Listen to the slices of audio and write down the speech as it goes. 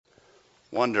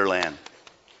Wonderland.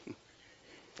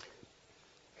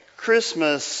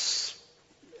 Christmas,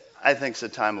 I think, is a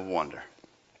time of wonder.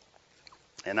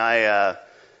 And I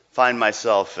find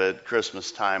myself at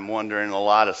Christmas time wondering a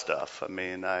lot of stuff.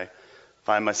 I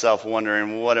find myself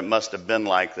wondering what it must have been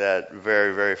like that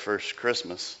very, very first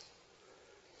Christmas.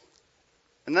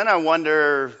 And then I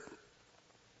wonder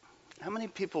how many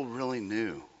people really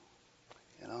knew,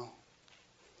 you know?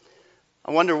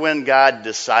 I wonder when God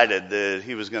decided that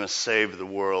he was going to save the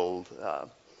world.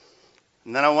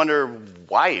 And then I wonder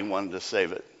why he wanted to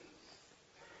save it.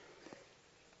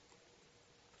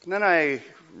 And then I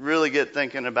really get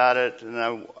thinking about it, and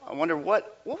I wonder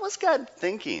what was God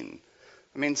thinking?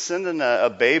 Sending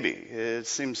a baby, it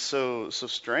seems so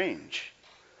strange.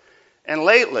 And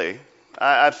lately,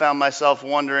 I found myself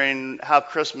wondering how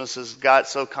Christmas has got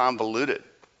so convoluted.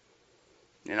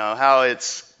 How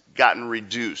it's gotten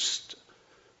reduced.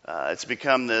 It's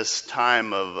become this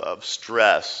time of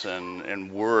stress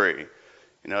and worry.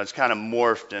 It's kind of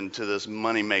morphed into this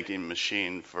money-making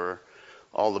machine for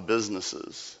all the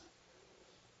businesses.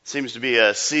 It seems to be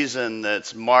a season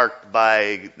that's marked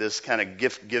by this kind of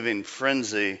gift-giving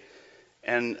frenzy,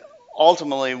 and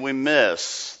ultimately we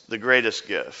miss the greatest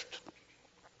gift.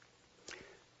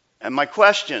 And my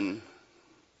question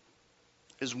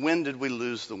is, when did we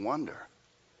lose the wonder?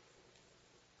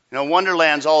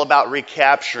 Wonderland's all about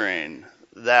recapturing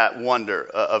that wonder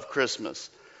of Christmas.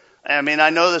 I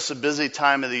know this is a busy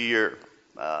time of the year.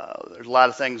 There's a lot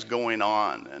of things going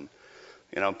on, and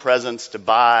presents to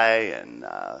buy, and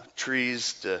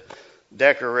trees to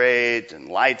decorate, and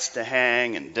lights to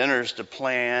hang, and dinners to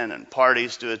plan, and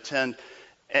parties to attend.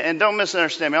 And don't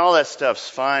misunderstand me, all that stuff's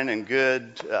fine and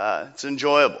good. It's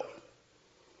enjoyable.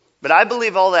 But I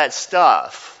believe all that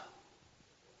stuff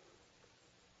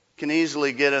can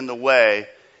easily get in the way,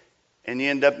 and you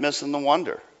end up missing the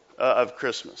wonder of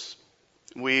Christmas.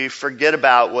 We forget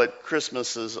about what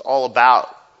Christmas is all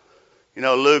about.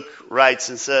 Luke writes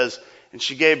and says, "And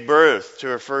she gave birth to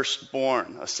her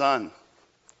firstborn, a son.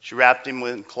 She wrapped him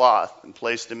in cloth and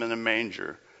placed him in a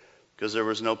manger because there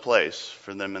was no place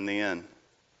for them in the inn."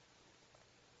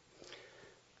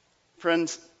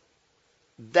 Friends,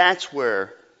 that's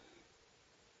where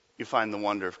you find the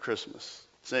wonder of Christmas.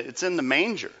 It's in the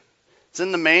manger. It's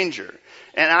in the manger.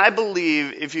 And I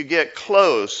believe if you get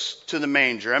close to the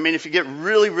manger, if you get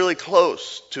really, really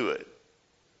close to it,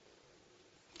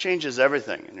 it changes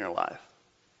everything in your life.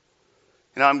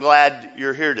 I'm glad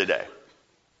you're here today.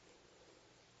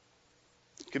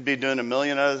 You could be doing a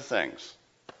million other things.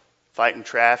 Fighting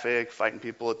traffic, fighting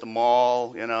people at the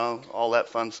mall, all that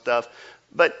fun stuff.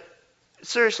 But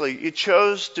seriously, you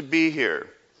chose to be here.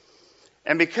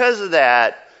 And because of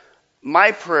that,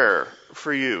 my prayer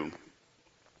for you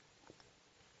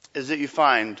is that you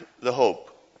find the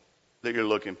hope that you're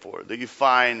looking for, that you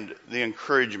find the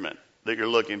encouragement that you're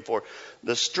looking for,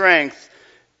 the strength.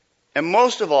 And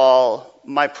most of all,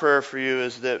 my prayer for you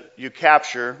is that you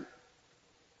capture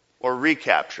or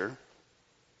recapture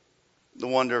the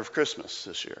wonder of Christmas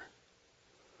this year.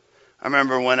 I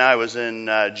remember when I was in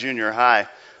junior high,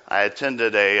 I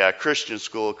attended a Christian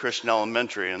school, Christian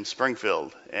Elementary in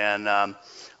Springfield, and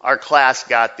our class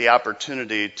got the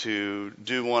opportunity to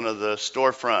do one of the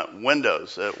storefront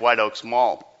windows at White Oaks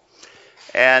Mall.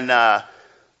 And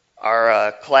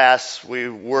our class, we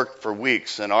worked for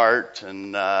weeks in art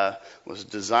and was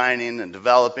designing and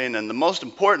developing. And the most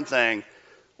important thing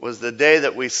was the day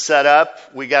that we set up,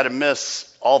 we got to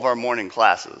miss all of our morning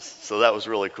classes. So that was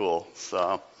really cool.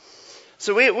 So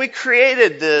we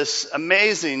created this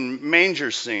amazing manger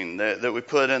scene that we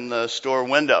put in the store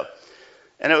window.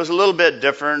 And it was a little bit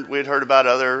different. We'd heard about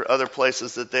other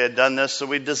places that they had done this. So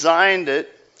we designed it.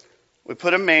 We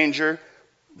put a manger,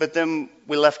 but then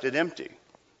we left it empty.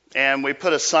 And we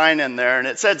put a sign in there, and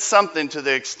it said something to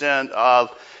the extent of,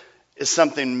 "Is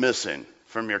something missing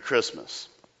from your Christmas?"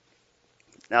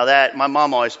 Now my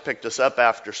mom always picked us up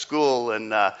after school,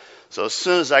 and so as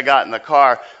soon as I got in the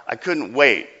car, I couldn't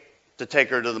wait to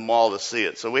take her to the mall to see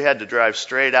it. So we had to drive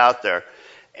straight out there.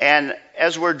 And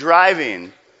as we're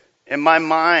driving, in my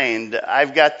mind,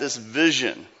 I've got this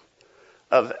vision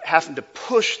of having to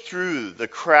push through the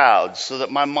crowd so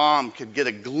that my mom could get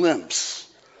a glimpse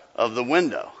of the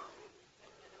window.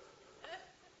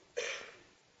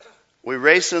 We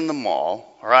race in the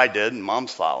mall, or I did, and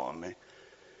Mom's following me.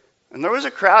 And there was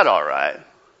a crowd, all right,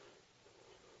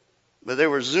 but they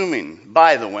were zooming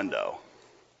by the window.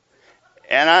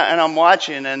 And I'm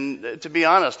watching, and to be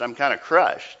honest, I'm kind of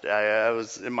crushed. I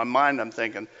was in my mind, I'm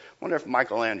thinking, I wonder if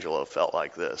Michelangelo felt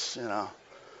like this,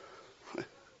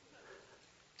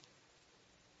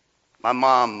 My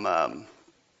mom,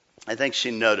 I think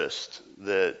she noticed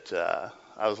that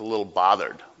I was a little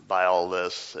bothered by all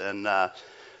this, and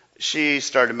she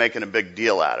started making a big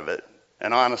deal out of it.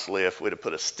 And honestly, if we'd have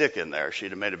put a stick in there, she'd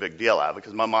have made a big deal out of it,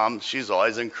 because my mom, she's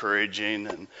always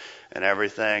encouraging and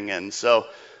everything. And so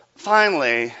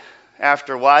finally,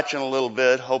 after watching a little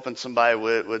bit, hoping somebody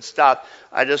would stop,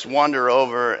 I just wandered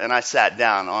over and I sat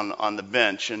down on the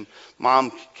bench, and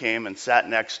Mom came and sat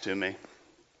next to me.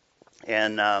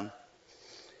 And I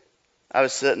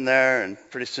was sitting there, and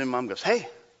pretty soon Mom goes, "Hey,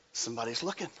 somebody's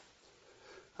looking."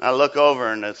 I look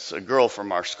over, and it's a girl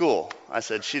from our school. I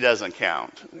said, "She doesn't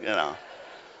count, you know."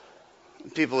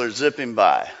 People are zipping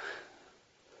by.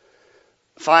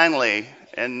 Finally,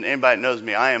 and anybody that knows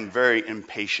me, I am very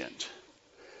impatient.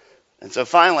 And so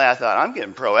finally I thought, I'm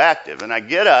getting proactive. And I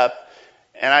get up,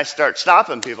 and I start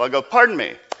stopping people. I go, "Pardon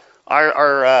me,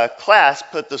 our class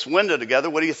put this window together.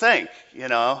 What do you think?" You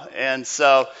know, and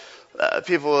so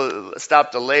people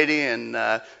stopped a lady,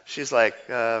 and she's like,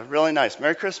 "Really nice.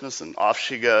 Merry Christmas," and off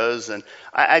she goes. And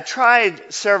I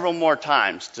tried several more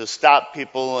times to stop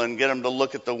people and get them to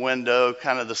look at the window,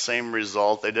 kind of the same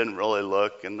result. They didn't really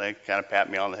look, and they kind of pat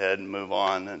me on the head and move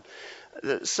on.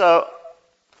 And so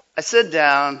I sit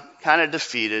down, kind of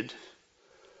defeated.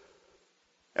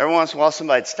 Every once in a while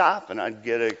somebody'd stop, and I'd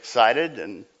get excited,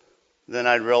 and then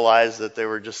I'd realize that they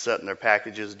were just setting their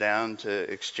packages down to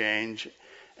exchange.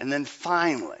 And then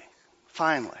finally,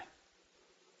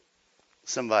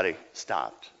 somebody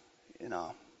stopped, you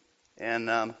know.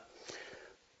 And I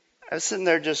was sitting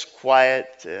there just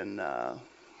quiet, and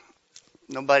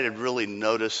nobody had really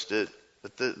noticed it.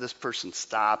 But this person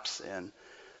stops, and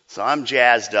so I'm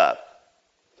jazzed up.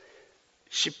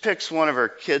 She picks one of her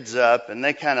kids up, and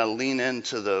they kind of lean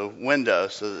into the window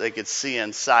so that they could see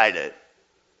inside it.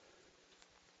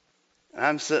 And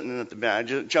I'm sitting at the bench. I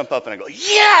just jump up and I go,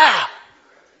 "Yeah!"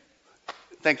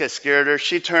 Think I scared her.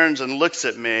 She turns and looks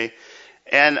at me,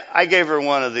 and I gave her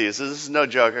one of these. This is no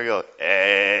joke. I go,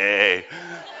 "Hey."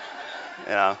 You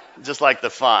know, just like the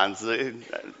Fonz.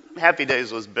 Happy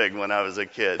Days was big when I was a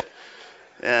kid.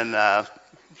 And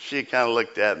she kind of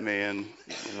looked at me and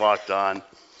walked on.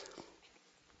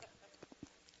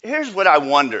 Here's what I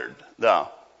wondered, though.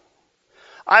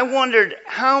 I wondered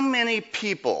how many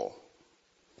people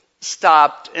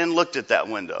stopped and looked at that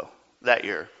window that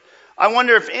year. I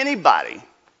wonder if anybody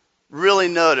really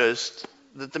noticed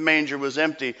that the manger was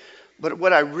empty. But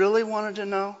what I really wanted to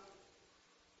know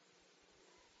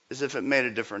is if it made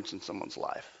a difference in someone's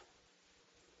life.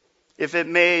 If it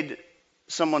made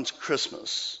someone's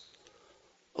Christmas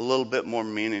a little bit more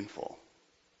meaningful.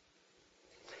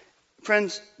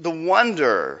 Friends, the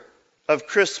wonder of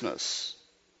Christmas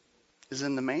is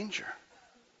in the manger.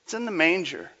 It's in the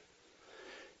manger.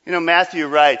 You know, Matthew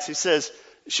writes, he says,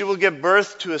 "She will give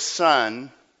birth to a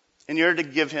son, and you're to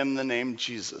give him the name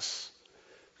Jesus,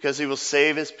 because he will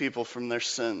save his people from their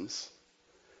sins."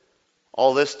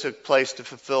 All this took place to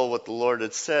fulfill what the Lord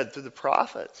had said through the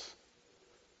prophets.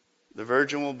 "The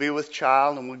virgin will be with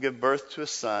child and will give birth to a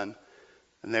son,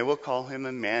 and they will call him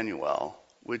Emmanuel,"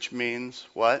 which means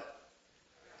what?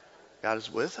 God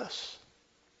is with us.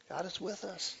 God is with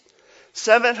us.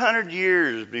 700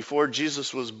 years before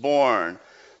Jesus was born,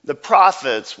 the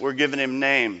prophets were giving him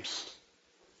names.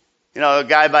 You know, a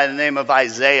guy by the name of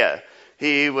Isaiah,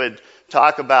 he would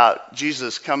talk about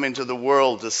Jesus coming to the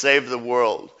world to save the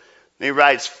world. And he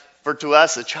writes, "For to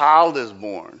us a child is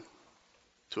born.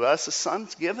 To us a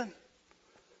son's given.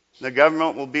 The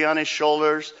government will be on his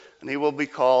shoulders, and he will be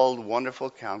called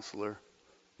Wonderful Counselor,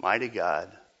 Mighty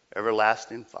God,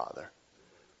 Everlasting Father,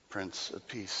 Prince of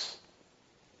Peace."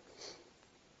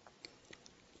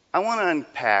 I want to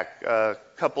unpack a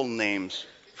couple names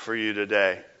for you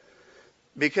today,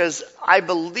 because I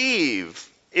believe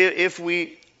if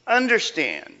we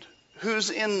understand who's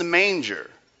in the manger,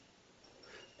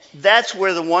 that's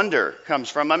where the wonder comes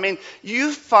from. I mean,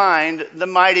 you find the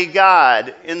mighty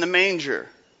God in the manger.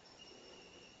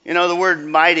 You know, the word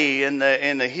mighty in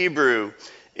the Hebrew,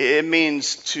 it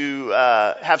means to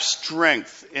have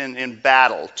strength in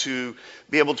battle, to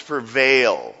be able to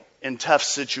prevail in tough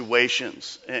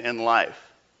situations in life.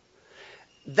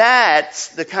 That's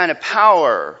the kind of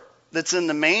power that's in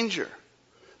the manger.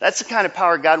 That's the kind of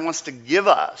power God wants to give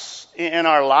us in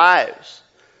our lives.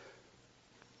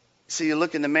 See, you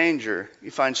look in the manger, you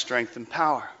find strength and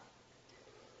power.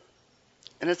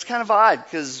 And it's kind of odd,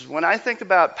 because when I think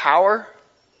about power,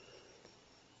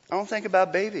 I don't think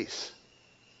about babies.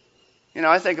 You know,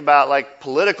 I think about like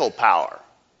political power,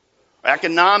 or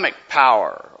economic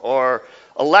power, or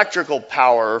electrical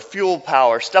power, or fuel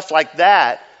power, stuff like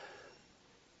that.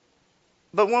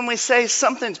 But when we say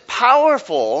something's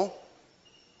powerful,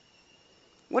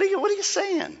 what are you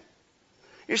saying?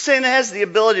 You're saying it has the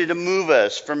ability to move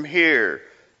us from here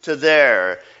to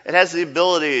there. It has the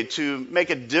ability to make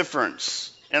a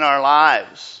difference in our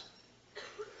lives.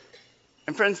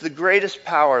 And friends, the greatest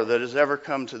power that has ever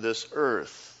come to this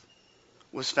earth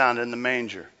was found in the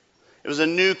manger. It was a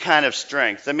new kind of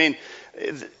strength. I mean,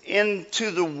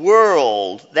 into the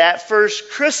world, that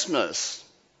first Christmas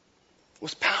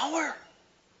was power.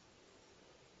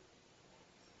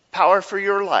 Power for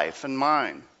your life and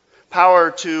mine.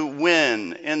 Power to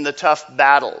win in the tough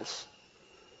battles.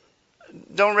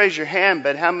 Don't raise your hand,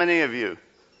 but how many of you,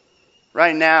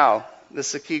 right now, this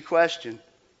is a key question.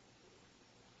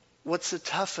 What's the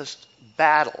toughest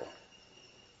battle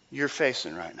you're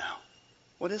facing right now?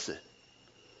 What is it?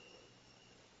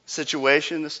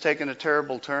 Situation that's taken a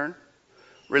terrible turn?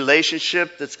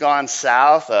 Relationship that's gone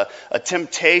south? A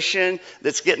temptation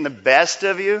that's getting the best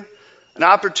of you? An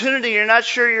opportunity you're not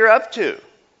sure you're up to?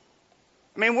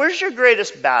 I mean, where's your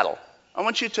greatest battle? I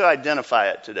want you to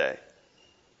identify it today.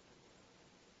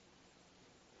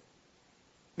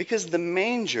 Because the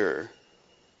manger's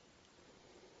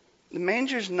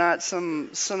not some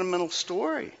sentimental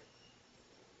story.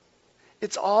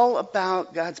 It's all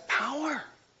about God's power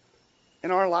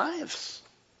in our lives.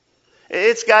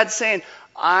 It's God saying,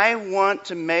 I want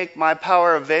to make my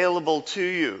power available to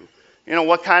you. You know,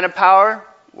 what kind of power?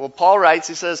 Well, Paul writes,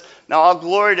 he says, now all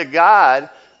glory to God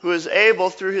who is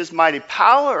able through his mighty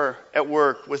power at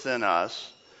work within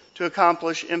us to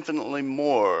accomplish infinitely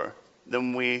more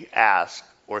than we ask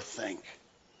or think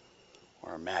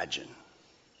or imagine.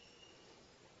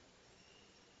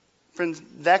 Friends,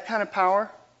 that kind of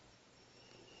power,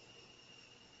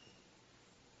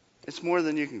 it's more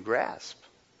than you can grasp.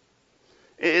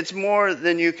 It's more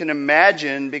than you can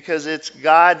imagine because it's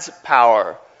God's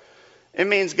power. It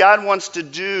means God wants to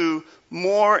do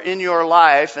more in your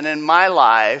life and in my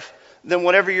life than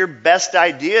whatever your best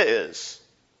idea is.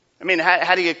 I mean,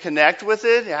 how do you connect with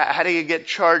it? How do you get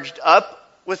charged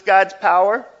up with God's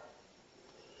power?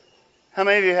 How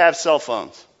many of you have cell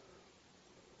phones?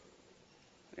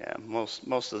 Yeah,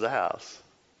 most of the house.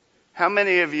 How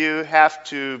many of you have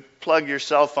to plug your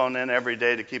cell phone in every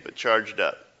day to keep it charged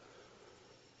up?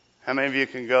 How many of you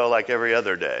can go like every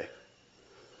other day?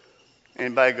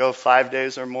 Anybody go 5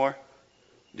 days or more?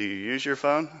 Do you use your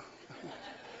phone?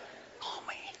 Call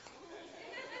me.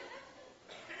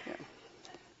 Yeah.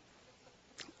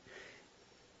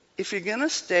 If you're going to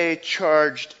stay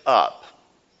charged up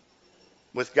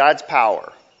with God's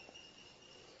power,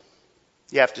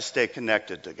 you have to stay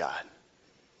connected to God.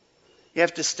 You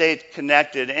have to stay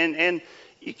connected. And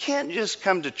you can't just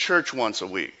come to church once a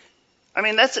week. I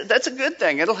mean, that's a good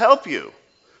thing. It'll help you.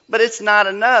 But it's not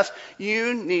enough.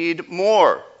 You need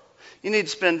more. You need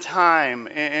to spend time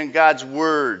in God's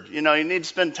Word. You know, you need to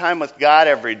spend time with God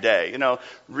every day. You know,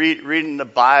 reading the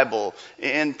Bible,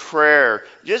 in prayer,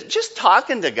 just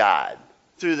talking to God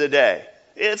through the day.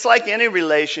 It's like any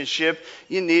relationship.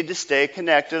 You need to stay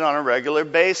connected on a regular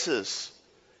basis.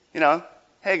 You know,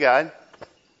 hey God,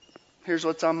 here's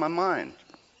what's on my mind.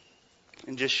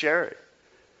 And just share it.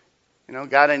 You know,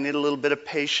 God, I need a little bit of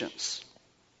patience.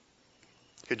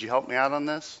 Could you help me out on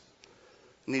this?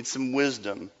 I need some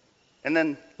wisdom. And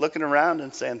then looking around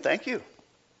and saying, thank you.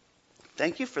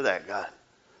 Thank you for that, God.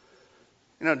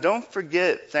 You know, don't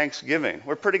forget Thanksgiving.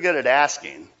 We're pretty good at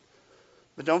asking.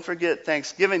 But don't forget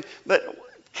Thanksgiving. But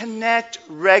connect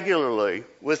regularly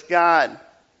with God.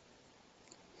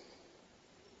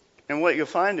 And what you'll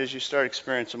find is you start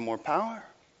experiencing more power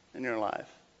in your life.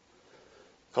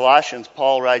 Colossians,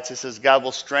 Paul writes, he says, God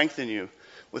will strengthen you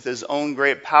with his own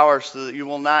great power so that you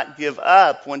will not give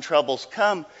up when troubles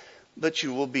come, but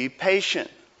you will be patient.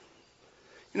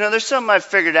 You know, there's something I've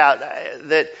figured out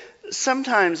that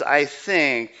sometimes I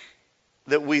think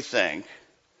that we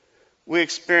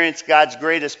experience God's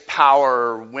greatest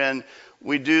power when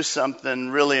we do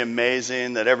something really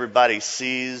amazing that everybody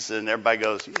sees and everybody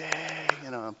goes, yay,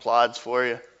 you know, applauds for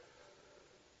you.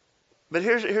 But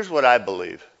here's what I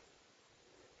believe.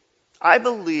 I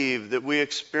believe that we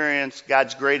experience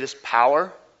God's greatest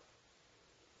power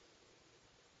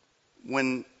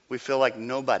when we feel like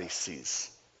nobody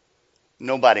sees,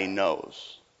 nobody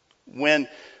knows. When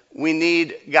we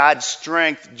need God's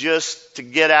strength just to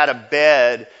get out of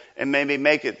bed and maybe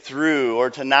make it through or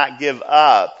to not give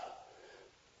up.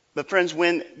 But friends,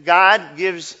 when God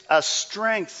gives us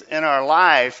strength in our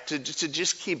life to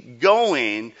just keep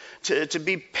going, to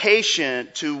be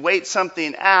patient, to wait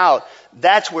something out,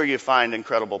 that's where you find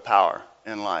incredible power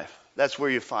in life. That's where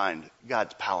you find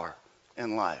God's power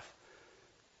in life.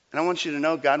 And I want you to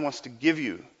know God wants to give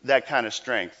you that kind of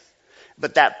strength.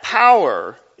 But that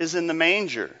power is in the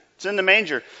manger It's in the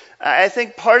manger. I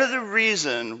think part of the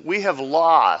reason we have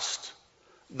lost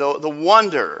the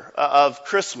wonder of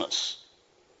Christmas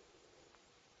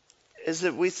is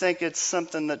that we think it's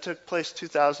something that took place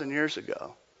 2,000 years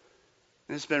ago.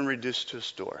 And it's been reduced to a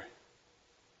story.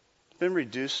 It's been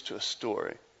reduced to a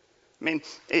story. I mean,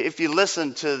 if you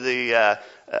listen to the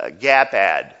Gap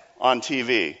ad on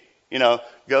TV,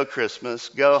 go Christmas,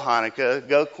 go Hanukkah,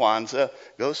 go Kwanzaa,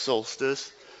 go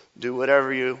solstice, do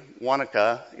whatever you wanna,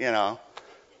 And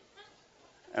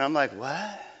I'm like,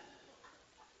 what?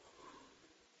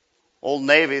 Old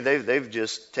Navy, they've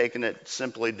just taken it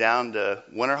simply down to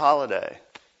winter holiday.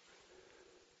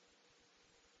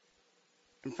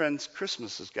 And friends,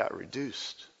 Christmas has got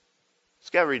reduced. It's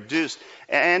got reduced.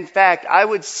 And in fact, I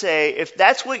would say if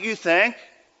that's what you think,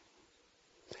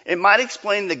 it might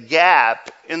explain the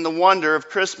gap in the wonder of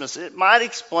Christmas. It might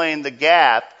explain the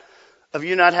gap of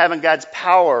you not having God's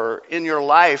power in your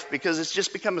life because it's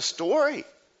just become a story.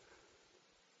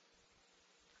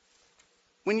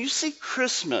 When you see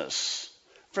Christmas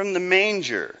from the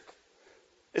manger,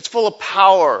 it's full of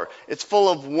power. It's full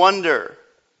of wonder.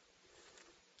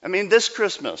 I mean, this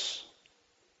Christmas,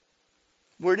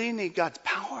 where do you need God's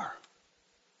power?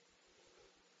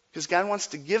 Because God wants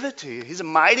to give it to you. He's a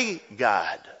mighty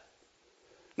God.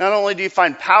 Not only do you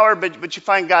find power, but you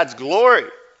find God's glory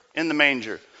in the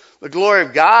manger. The glory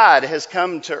of God has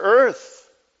come to earth.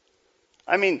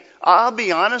 I mean, I'll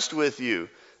be honest with you.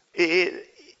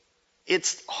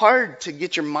 It's hard to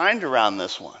get your mind around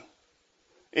this one.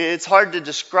 It's hard to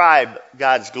describe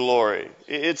God's glory.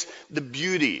 It's the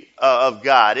beauty of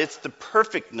God. It's the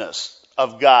perfectness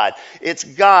of God. It's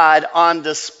God on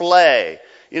display.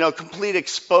 Complete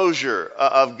exposure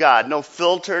of God. No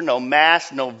filter, no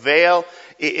mask, no veil.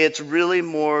 It's really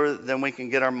more than we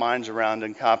can get our minds around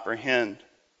and comprehend.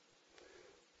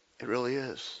 It really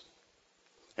is.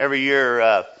 Every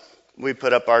year we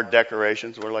put up our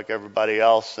decorations. We're like everybody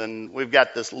else. And we've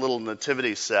got this little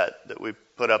nativity set that we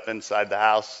put up inside the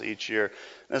house each year.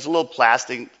 And it's a little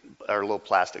plaster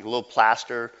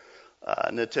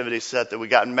nativity set that we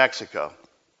got in Mexico.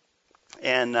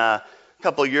 And a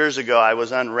couple of years ago, I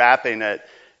was unwrapping it,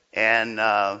 and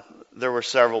there were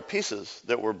several pieces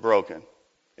that were broken.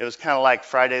 It was kind of like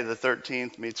Friday the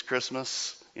 13th meets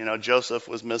Christmas. Joseph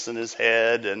was missing his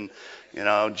head, and,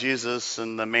 Jesus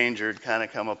and the manger had kind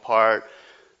of come apart.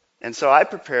 And so I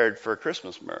prepared for a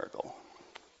Christmas miracle.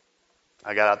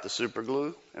 I got out the super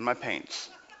glue and my paints.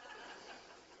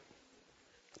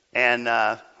 And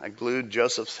I glued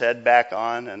Joseph's head back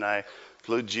on, and I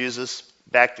glued Jesus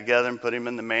back together and put him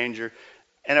in the manger.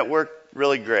 And it worked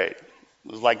really great.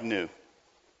 It was like new.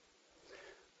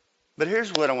 But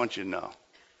here's what I want you to know.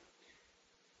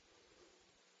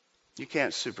 You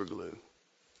can't super glue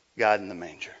God in the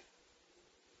manger.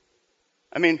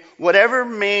 I mean, whatever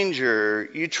manger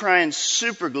you try and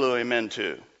super glue him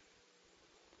into,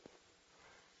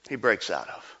 he breaks out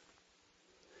of.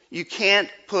 You can't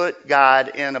put God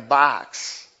in a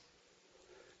box.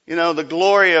 The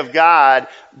glory of God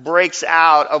breaks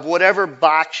out of whatever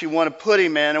box you want to put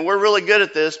him in. And we're really good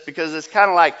at this because it's kind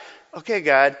of like, okay,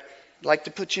 God, I'd like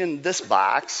to put you in this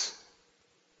box.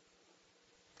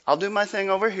 I'll do my thing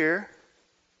over here.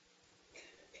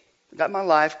 Got my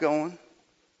life going.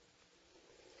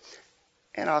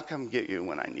 And I'll come get you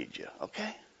when I need you,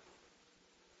 okay?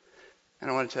 And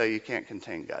I want to tell you can't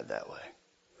contain God that way.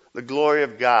 The glory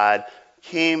of God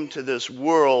came to this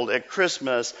world at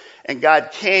Christmas, and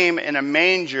God came in a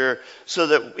manger so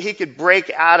that he could break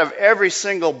out of every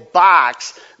single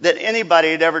box that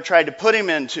anybody had ever tried to put him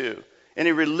into,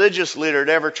 any religious leader had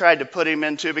ever tried to put him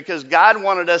into, because God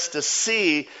wanted us to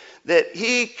see that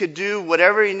he could do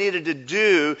whatever he needed to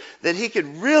do, that he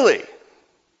could really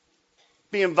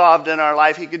be involved in our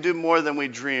life. He could do more than we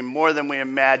dream, more than we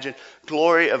imagine.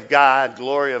 Glory of God,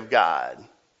 glory of God.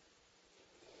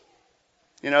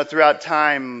 Throughout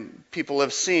time, people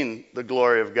have seen the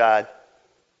glory of God.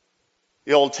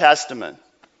 The Old Testament,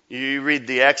 you read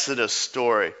the Exodus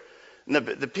story, and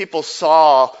the people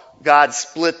saw God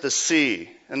split the sea,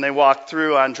 and they walked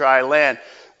through on dry land.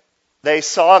 They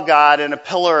saw God in a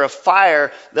pillar of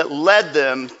fire that led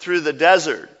them through the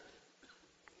desert.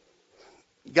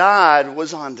 God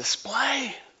was on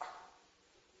display.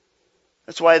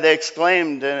 That's why they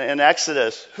exclaimed in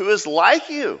Exodus, "Who is like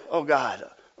you, O God,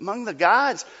 among the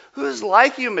gods? Who is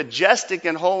like you, majestic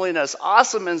in holiness,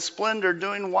 awesome in splendor,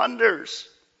 doing wonders?"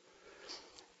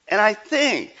 And I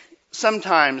think,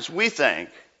 sometimes we think,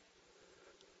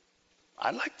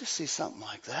 I'd like to see something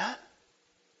like that.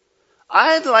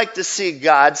 I'd like to see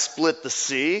God split the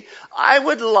sea. I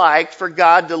would like for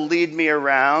God to lead me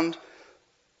around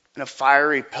in a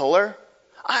fiery pillar.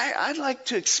 I'd like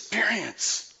to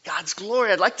experience God's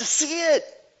glory. I'd like to see it.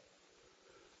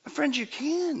 My friends, you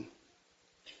can.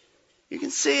 You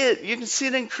can see it. You can see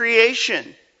it in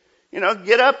creation.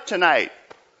 Get up tonight.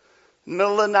 In the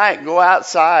middle of the night, go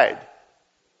outside.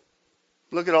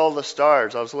 Look at all the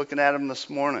stars. I was looking at them this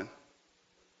morning.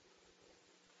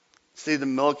 See the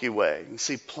Milky Way. You can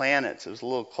see planets. It was a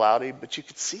little cloudy, but you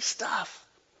could see stuff.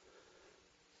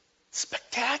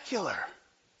 Spectacular.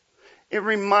 It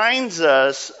reminds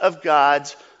us of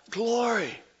God's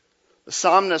glory. The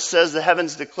psalmist says the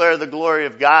heavens declare the glory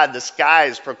of God. The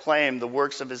skies proclaim the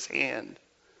works of his hand.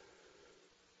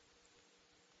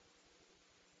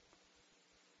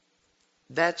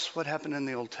 That's what happened in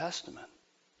the Old Testament.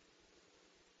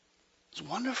 It's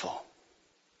wonderful.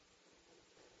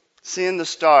 Seeing the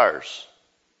stars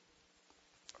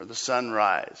or the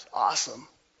sunrise. Awesome.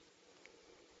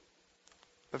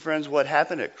 But friends, what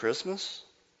happened at Christmas?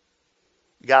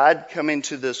 God coming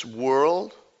to this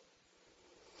world.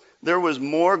 There was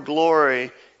more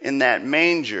glory in that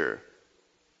manger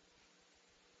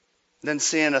than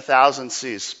seeing 1,000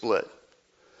 seas split,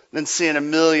 than seeing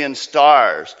 1,000,000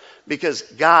 stars, because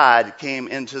God came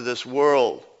into this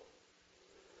world.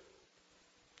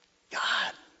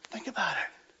 God, think about it.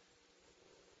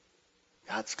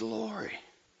 God's glory.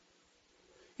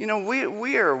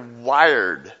 We are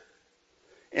wired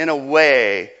in a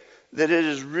way that it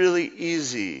is really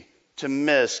easy to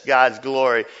miss God's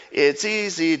glory. It's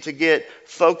easy to get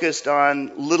focused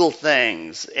on little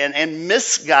things and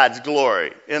miss God's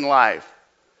glory in life.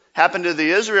 Happened to the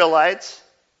Israelites.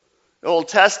 The Old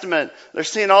Testament, they're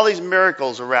seeing all these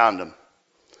miracles around them.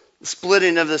 The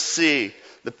splitting of the sea,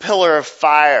 the pillar of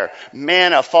fire,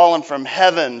 manna falling from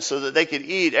heaven so that they could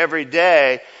eat every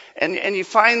day. And you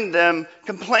find them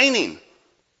complaining.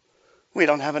 We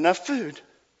don't have enough food.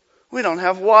 We don't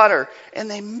have water. And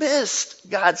they missed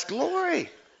God's glory.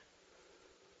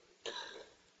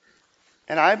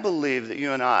 And I believe that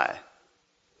you and I,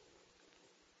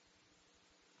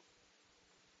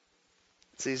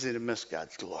 it's easy to miss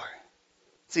God's glory.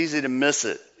 It's easy to miss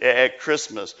it at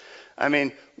Christmas. I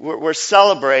mean, we're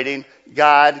celebrating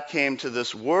God came to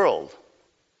this world.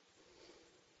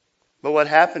 But what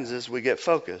happens is we get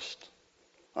focused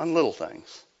on little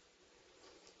things.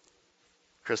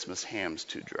 Christmas ham's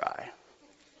too dry.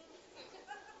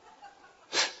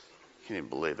 Can you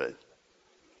believe it?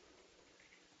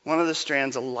 One of the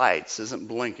strands of lights isn't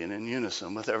blinking in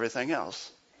unison with everything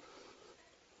else.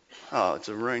 Oh, it's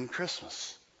a ruined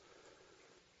Christmas.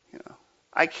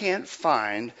 I can't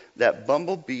find that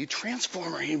bumblebee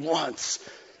transformer he wants.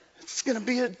 It's going to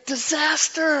be a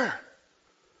disaster.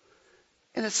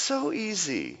 And it's so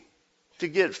easy to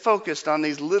get focused on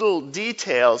these little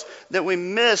details that we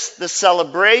miss the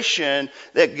celebration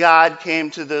that God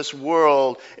came to this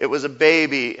world. It was a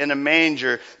baby in a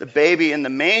manger. The baby in the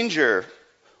manger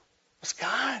was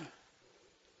God,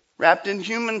 wrapped in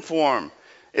human form.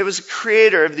 It was the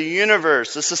creator of the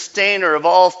universe, the sustainer of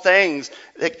all things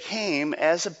that came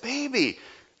as a baby.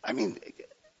 I mean,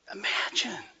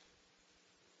 imagine.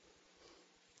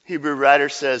 Hebrew writer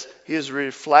says he is a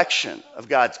reflection of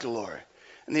God's glory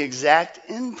and the exact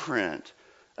imprint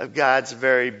of God's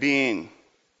very being.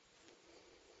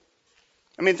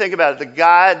 I mean, think about it. The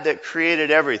God that created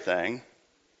everything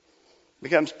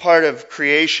becomes part of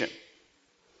creation.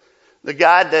 The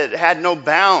God that had no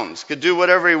bounds, could do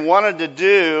whatever he wanted to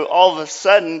do, all of a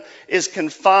sudden is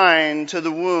confined to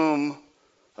the womb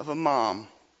of a mom.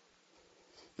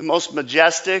 The most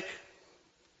majestic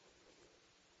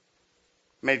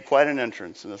made quite an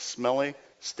entrance in a smelly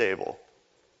stable.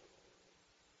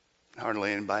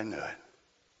 Hardly anybody knew it.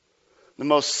 The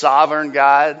most sovereign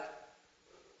God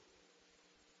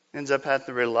ends up having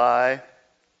to rely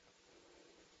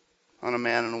on a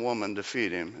man and a woman to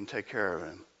feed him and take care of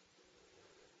him.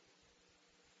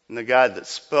 And the God that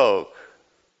spoke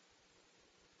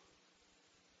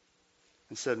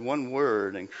and said one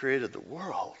word and created the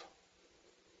world,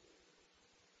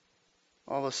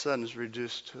 all of a sudden is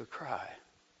reduced to a cry.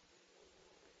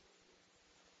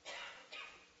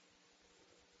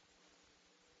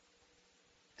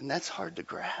 And that's hard to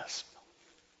grasp.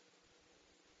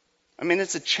 I mean,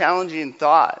 it's a challenging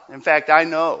thought. In fact, I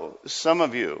know some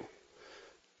of you,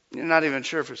 you're not even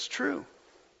sure if it's true.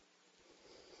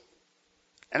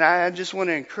 And I just want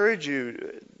to encourage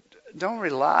you, don't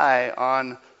rely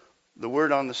on the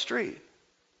word on the street.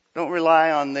 Don't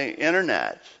rely on the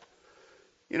internet.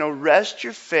 Rest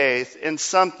your faith in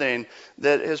something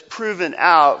that has proven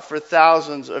out for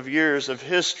thousands of years of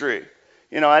history.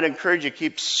 I'd encourage you,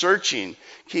 keep searching,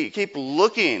 keep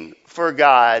looking for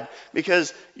God,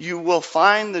 because you will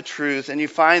find the truth, and you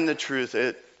find the truth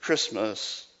at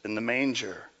Christmas in the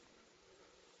manger.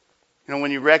 You know,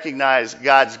 when you recognize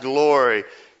God's glory,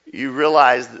 you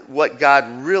realize what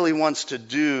God really wants to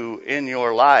do in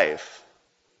your life.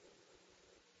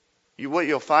 What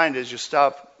you'll find is you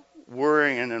stop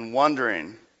worrying and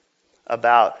wondering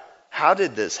about how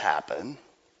did this happen.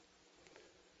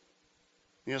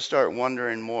 You'll start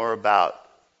wondering more about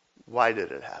why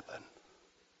did it happen.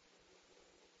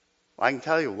 Well, I can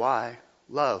tell you why.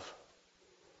 Love.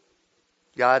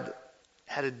 God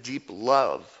had a deep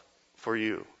love for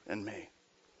you and me.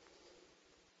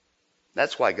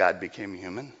 That's why God became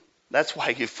human. That's why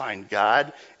you find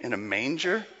God in a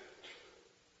manger.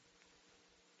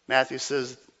 Matthew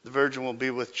says the virgin will be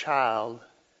with child,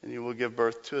 and you will give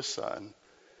birth to a son,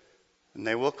 and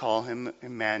they will call him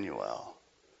Emmanuel,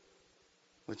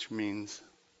 which means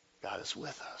God is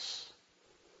with us.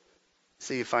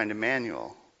 See, you find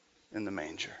Emmanuel in the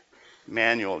manger.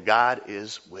 Emmanuel, God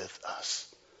is with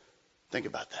us. Think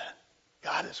about that.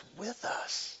 God is with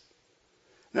us.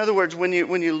 In other words, when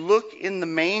you look in the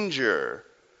manger,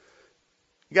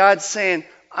 God's saying,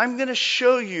 I'm going to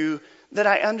show you that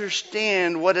I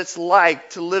understand what it's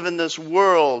like to live in this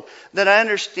world, that I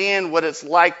understand what it's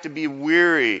like to be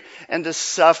weary and to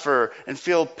suffer and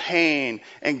feel pain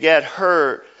and get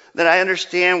hurt, that I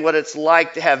understand what it's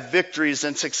like to have victories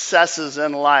and successes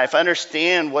in life. I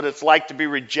understand what it's like to be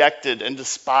rejected and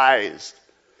despised.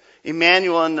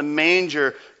 Emmanuel in the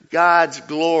manger, God's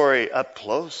glory up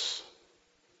close.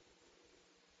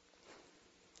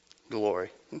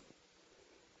 Glory.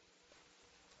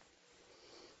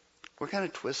 We're kind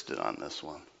of twisted on this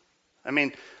one. I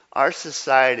mean, our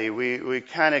society, we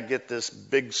kind of get this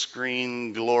big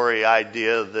screen glory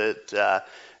idea that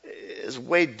is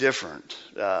way different.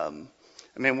 I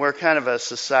mean, we're kind of a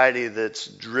society that's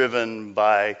driven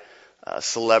by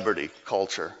celebrity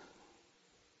culture.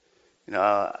 You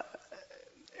know,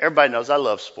 everybody knows I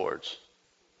love sports.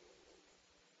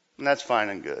 And that's fine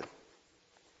and good.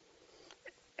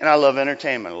 And I love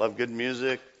entertainment. I love good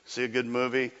music, see a good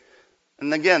movie.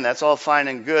 And again, that's all fine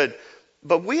and good.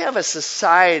 But we have a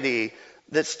society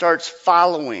that starts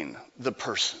following the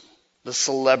person, the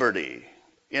celebrity,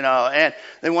 you know, and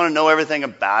they want to know everything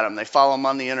about them. They follow them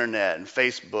on the internet and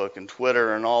Facebook and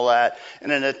Twitter and all that in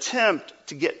an attempt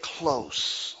to get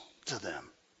close to them.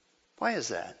 Why is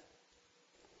that?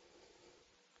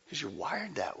 Because you're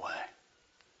wired that way.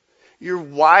 You're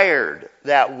wired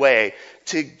that way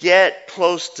to get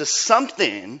close to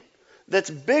something that's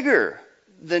bigger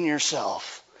than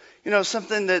yourself. You know,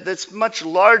 something that's much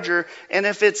larger. And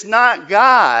if it's not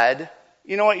God,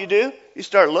 you know what you do? You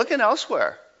start looking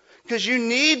elsewhere. Because you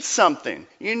need something.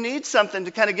 You need something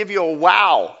to kind of give you a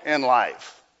wow in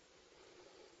life.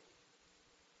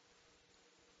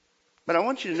 But I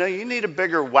want you to know you need a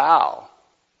bigger wow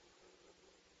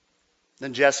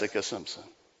than Jessica Simpson,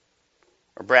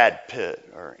 or Brad Pitt,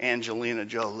 or Angelina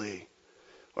Jolie,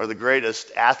 or the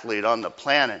greatest athlete on the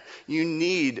planet. You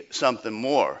need something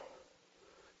more.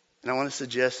 And I want to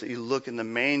suggest that you look in the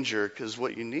manger, because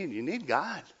what you need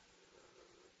God.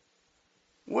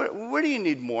 Where do you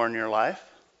need more in your life?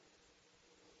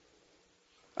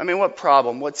 I mean, what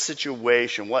problem, what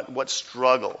situation, what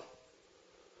struggle?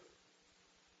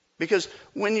 Because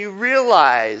when you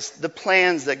realize the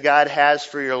plans that God has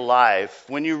for your life,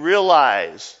 when you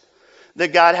realize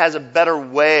that God has a better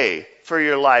way for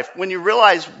your life, when you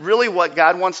realize really what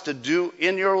God wants to do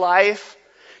in your life,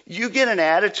 you get an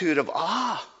attitude of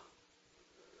awe.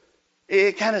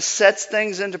 It kind of sets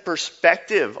things into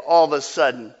perspective all of a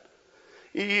sudden.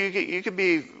 You could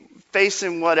be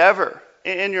facing whatever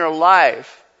in your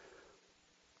life,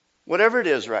 whatever it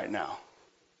is right now.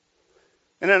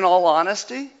 And in all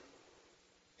honesty,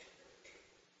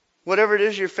 whatever it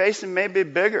is you're facing may be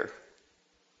bigger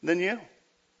than you.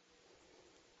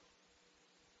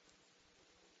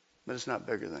 But it's not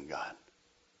bigger than God.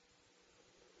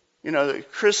 You know,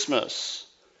 Christmas,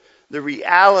 the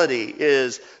reality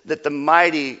is that the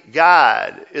mighty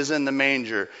God is in the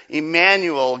manger.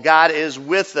 Emmanuel, God is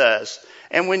with us.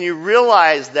 And when you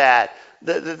realize that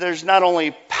there's not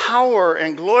only power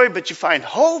and glory, but you find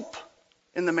hope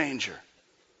in the manger.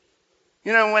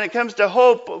 You know, when it comes to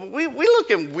hope, we look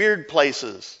in weird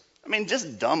places. I mean,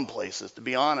 just dumb places, to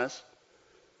be honest.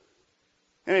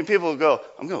 I mean, people go,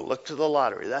 I'm going to look to the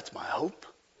lottery. That's my hope.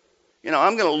 You know,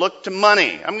 I'm going to look to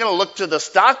money. I'm going to look to the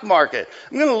stock market.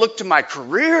 I'm going to look to my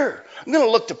career. I'm going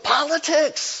to look to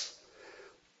politics.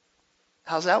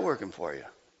 How's that working for you?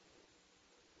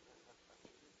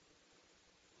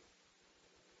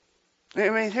 I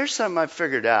mean, here's something I've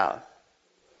figured out.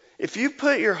 If you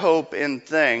put your hope in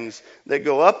things that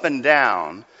go up and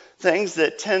down, things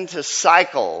that tend to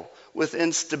cycle with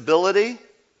instability,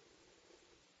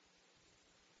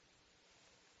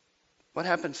 What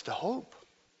happens to hope?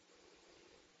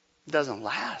 It doesn't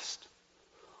last.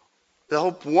 The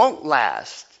hope won't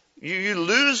last. You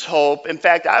lose hope. In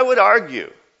fact, I would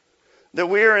argue that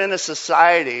we are in a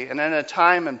society and in a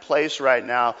time and place right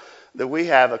now that we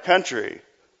have a country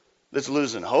that's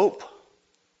losing hope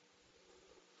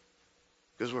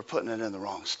because we're putting it in the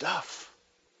wrong stuff.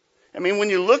 I mean, when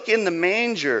you look in the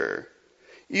manger,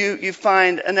 you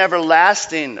find an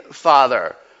everlasting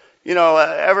Father,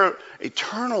 ever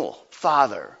eternal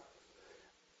Father.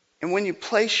 And when you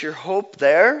place your hope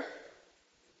there, it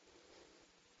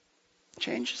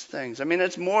changes things. I mean,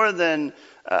 it's more than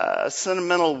a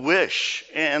sentimental wish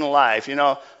in life.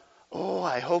 Oh,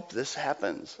 I hope this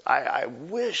happens. I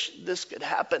wish this could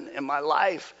happen in my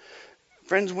life.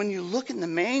 Friends, when you look in the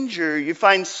manger, you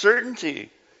find certainty.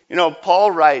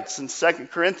 Paul writes in 2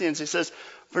 Corinthians, he says,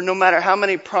 for no matter how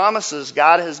many promises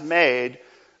God has made,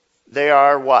 they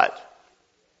are what?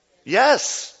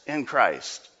 Yes, in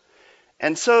Christ.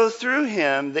 And so through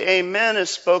him, the amen is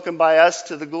spoken by us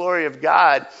to the glory of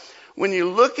God. When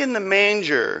you look in the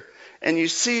manger and you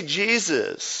see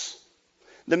Jesus,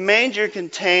 the manger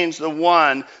contains the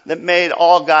one that made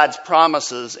all God's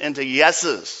promises into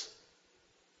yeses.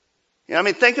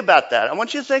 Think about that. I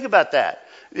want you to think about that.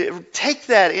 Take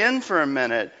that in for a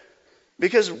minute,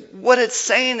 because what it's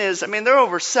saying is, there are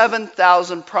over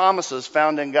 7,000 promises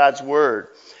found in God's Word.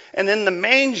 And in the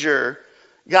manger,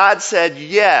 God said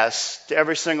yes to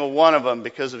every single one of them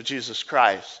because of Jesus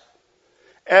Christ.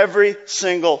 Every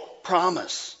single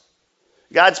promise.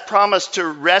 God's promise to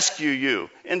rescue you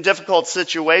in difficult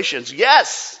situations.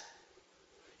 Yes.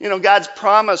 God's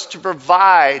promise to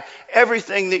provide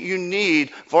everything that you need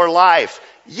for life.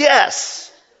 Yes.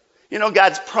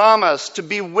 God's promise to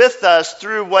be with us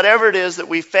through whatever it is that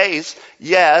we face.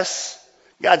 Yes.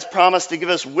 God's promise to give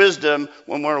us wisdom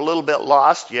when we're a little bit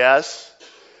lost. Yes.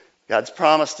 God's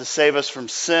promise to save us from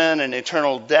sin and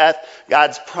eternal death.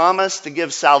 God's promise to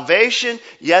give salvation.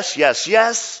 Yes, yes,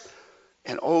 yes.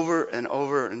 And over and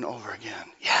over and over again.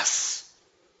 Yes.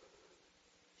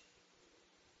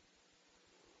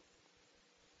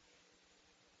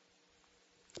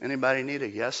 Anybody need a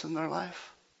yes in their life?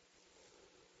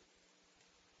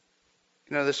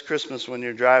 This Christmas when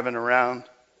you're driving around,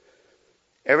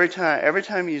 every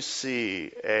time you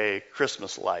see a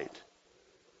Christmas light,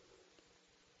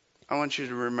 I want you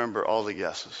to remember all the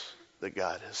yeses that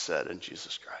God has said in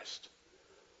Jesus Christ.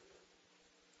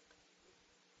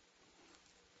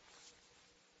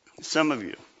 Some of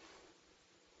you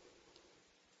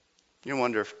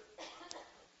wonder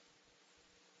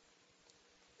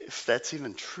if that's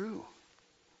even true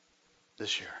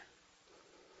this year.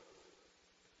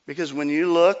 Because when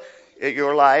you look at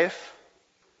your life,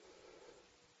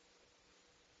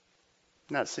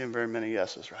 I'm not seeing very many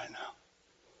yeses right now.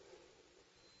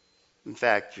 In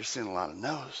fact, you're seeing a lot of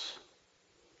no's.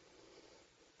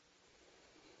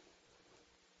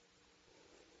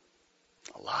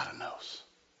 A lot of no's.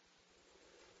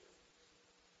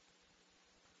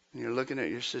 And you're looking at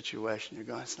your situation, you're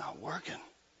going, it's not working.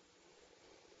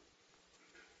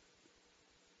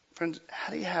 Friends,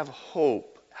 how do you have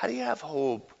hope? How do you have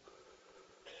hope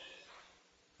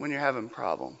when you're having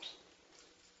problems?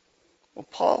 Well,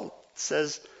 Paul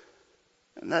says,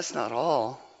 and that's not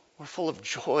all. We're full of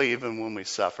joy even when we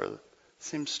suffer.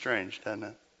 Seems strange, doesn't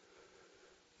it?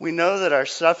 We know that our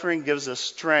suffering gives us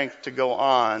strength to go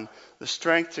on. The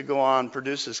strength to go on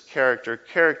produces character.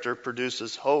 Character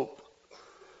produces hope.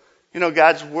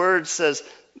 God's Word says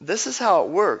this is how it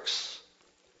works.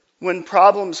 When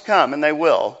problems come, and they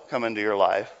will come into your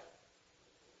life,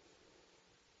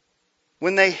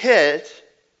 when they hit,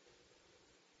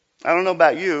 I don't know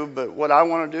about you, but what I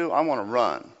want to do, I want to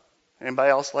run.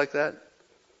 Anybody else like that?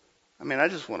 I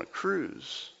just want to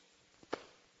cruise.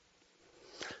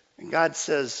 And God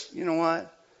says, you know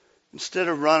what? Instead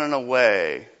of running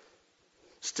away,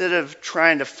 instead of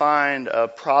trying to find a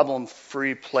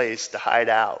problem-free place to hide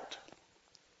out,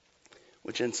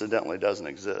 which incidentally doesn't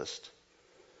exist,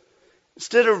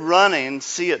 instead of running,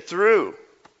 see it through.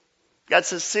 God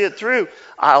says, see it through.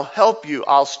 I'll help you.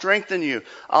 I'll strengthen you.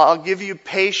 I'll give you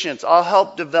patience. I'll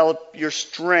help develop your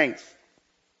strength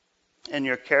and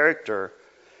your character.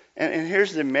 And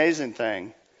here's the amazing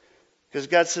thing. Because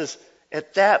God says,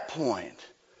 at that point,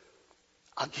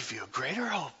 I'll give you a greater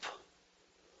hope.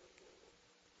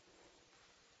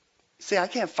 See, I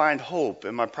can't find hope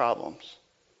in my problems.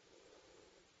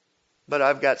 But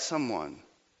I've got someone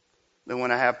that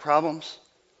when I have problems,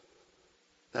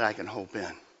 that I can hope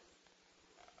in.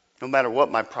 No matter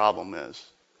what my problem is.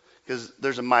 Because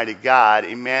there's a mighty God,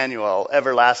 Emmanuel,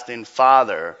 everlasting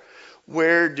Father.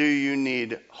 Where do you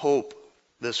need hope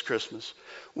this Christmas?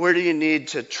 Where do you need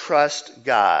to trust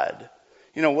God?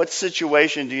 What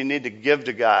situation do you need to give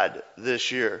to God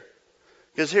this year?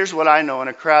 Because here's what I know. In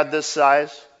a crowd this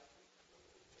size,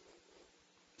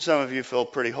 some of you feel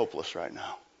pretty hopeless right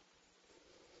now.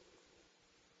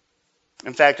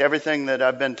 In fact, everything that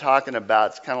I've been talking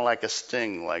about is kind of like a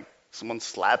sting, like someone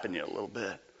slapping you a little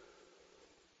bit.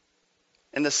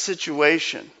 And the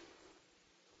situation,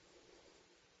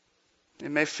 you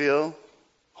may feel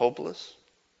hopeless.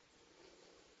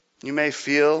 You may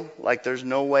feel like there's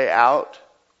no way out.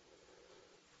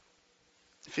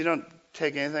 If you don't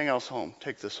take anything else home,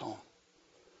 take this home.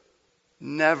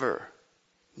 Never,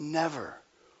 never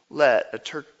let a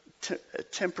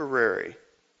temporary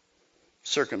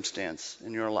circumstance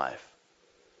in your life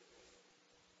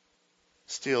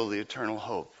steal the eternal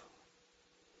hope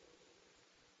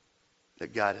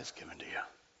that God has given to you.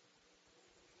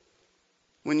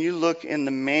 When you look in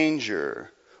the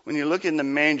manger,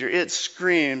 it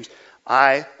screams,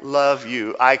 I love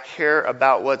you. I care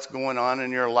about what's going on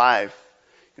in your life.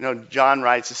 John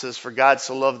writes, it says, for God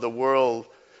so loved the world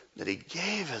that he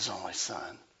gave his only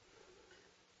Son,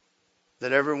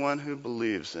 that everyone who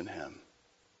believes in him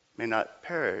may not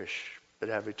perish, but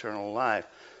have eternal life.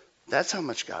 That's how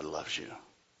much God loves you.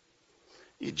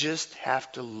 You just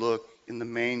have to look in the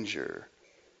manger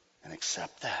and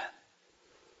accept that.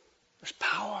 There's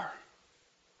power.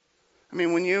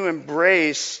 When you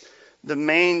embrace the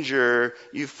manger,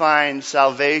 you find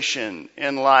salvation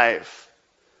in life.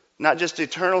 Not just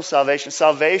eternal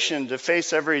salvation to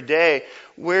face every day.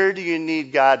 Where do you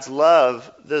need God's love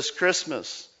this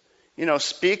Christmas?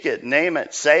 Speak it, name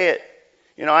it, say it.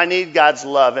 I need God's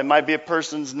love. It might be a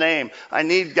person's name. I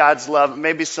need God's love. It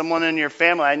may be someone in your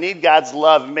family. I need God's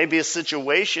love. It may be a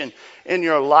situation in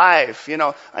your life.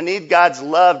 I need God's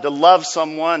love to love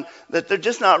someone that they're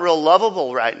just not real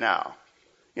lovable right now.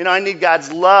 I need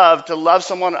God's love to love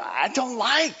someone I don't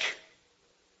like.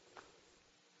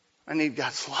 I need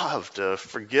God's love to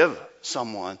forgive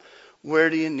someone. Where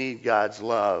do you need God's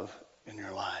love in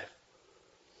your life?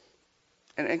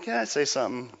 And can I say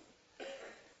something?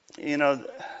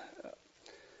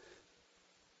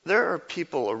 There are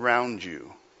people around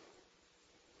you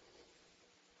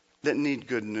that need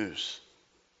good news.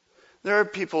 There are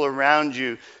people around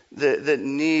you that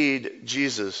need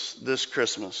Jesus this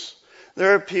Christmas.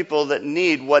 There are people that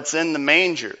need what's in the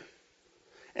manger.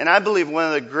 And I believe one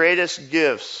of the greatest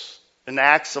gifts and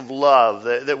acts of love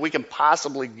that we can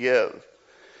possibly give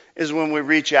is when we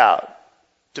reach out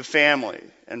to family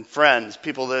and friends,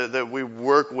 people that we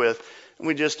work with, and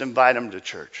we just invite them to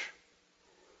church.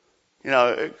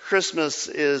 Christmas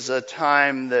is a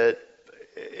time that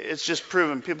it's just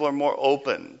proven people are more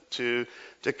open to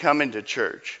coming to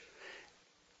church.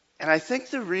 And I think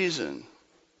the reason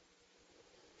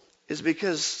is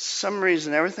because some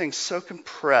reason everything's so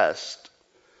compressed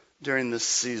during this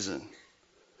season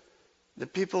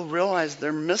that people realize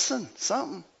they're missing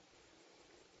something.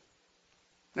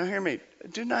 Now hear me,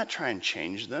 do not try and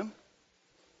change them.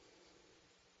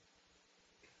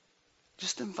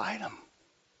 Just invite them.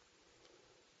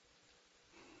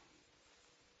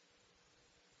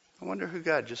 I wonder who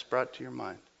God just brought to your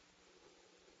mind.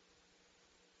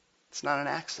 It's not an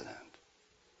accident.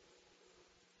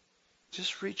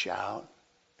 Just reach out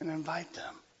and invite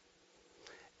them.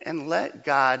 And let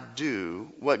God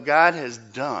do what God has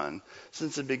done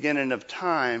since the beginning of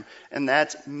time, and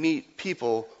that's meet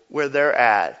people where they're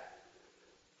at.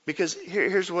 Because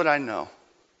here's what I know.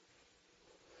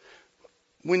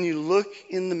 When you look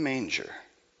in the manger,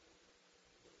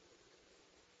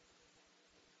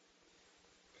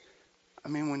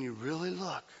 when you really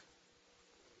look,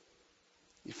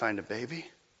 you find a baby,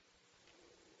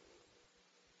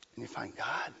 and you find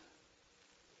God.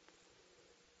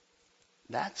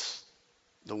 That's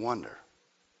the wonder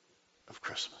of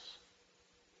Christmas.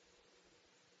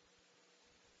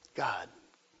 God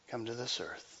come to this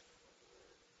earth.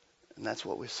 And that's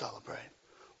what we celebrate.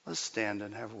 Let's stand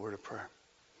and have a word of prayer.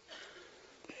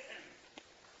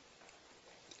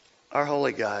 Our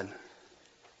holy God,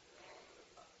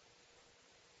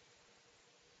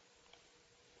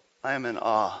 I am in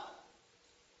awe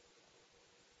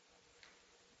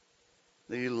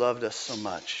that you loved us so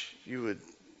much. You would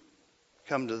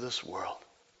come to this world.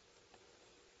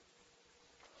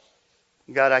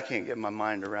 God, I can't get my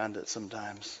mind around it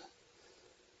sometimes.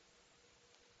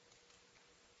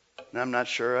 And I'm not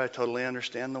sure I totally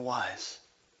understand the whys.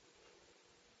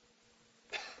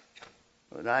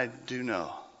 But I do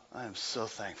know I am so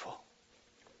thankful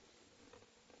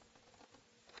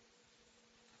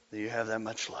that you have that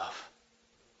much love.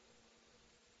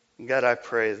 And God, I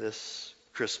pray this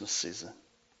Christmas season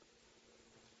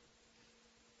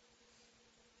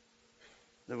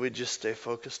that we'd just stay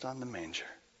focused on the manger.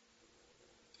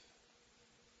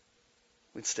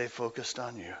 We'd stay focused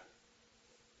on you.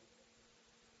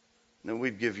 And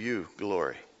we'd give you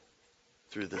glory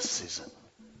through this season.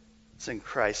 It's in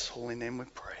Christ's holy name we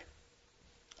pray.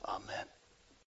 Amen.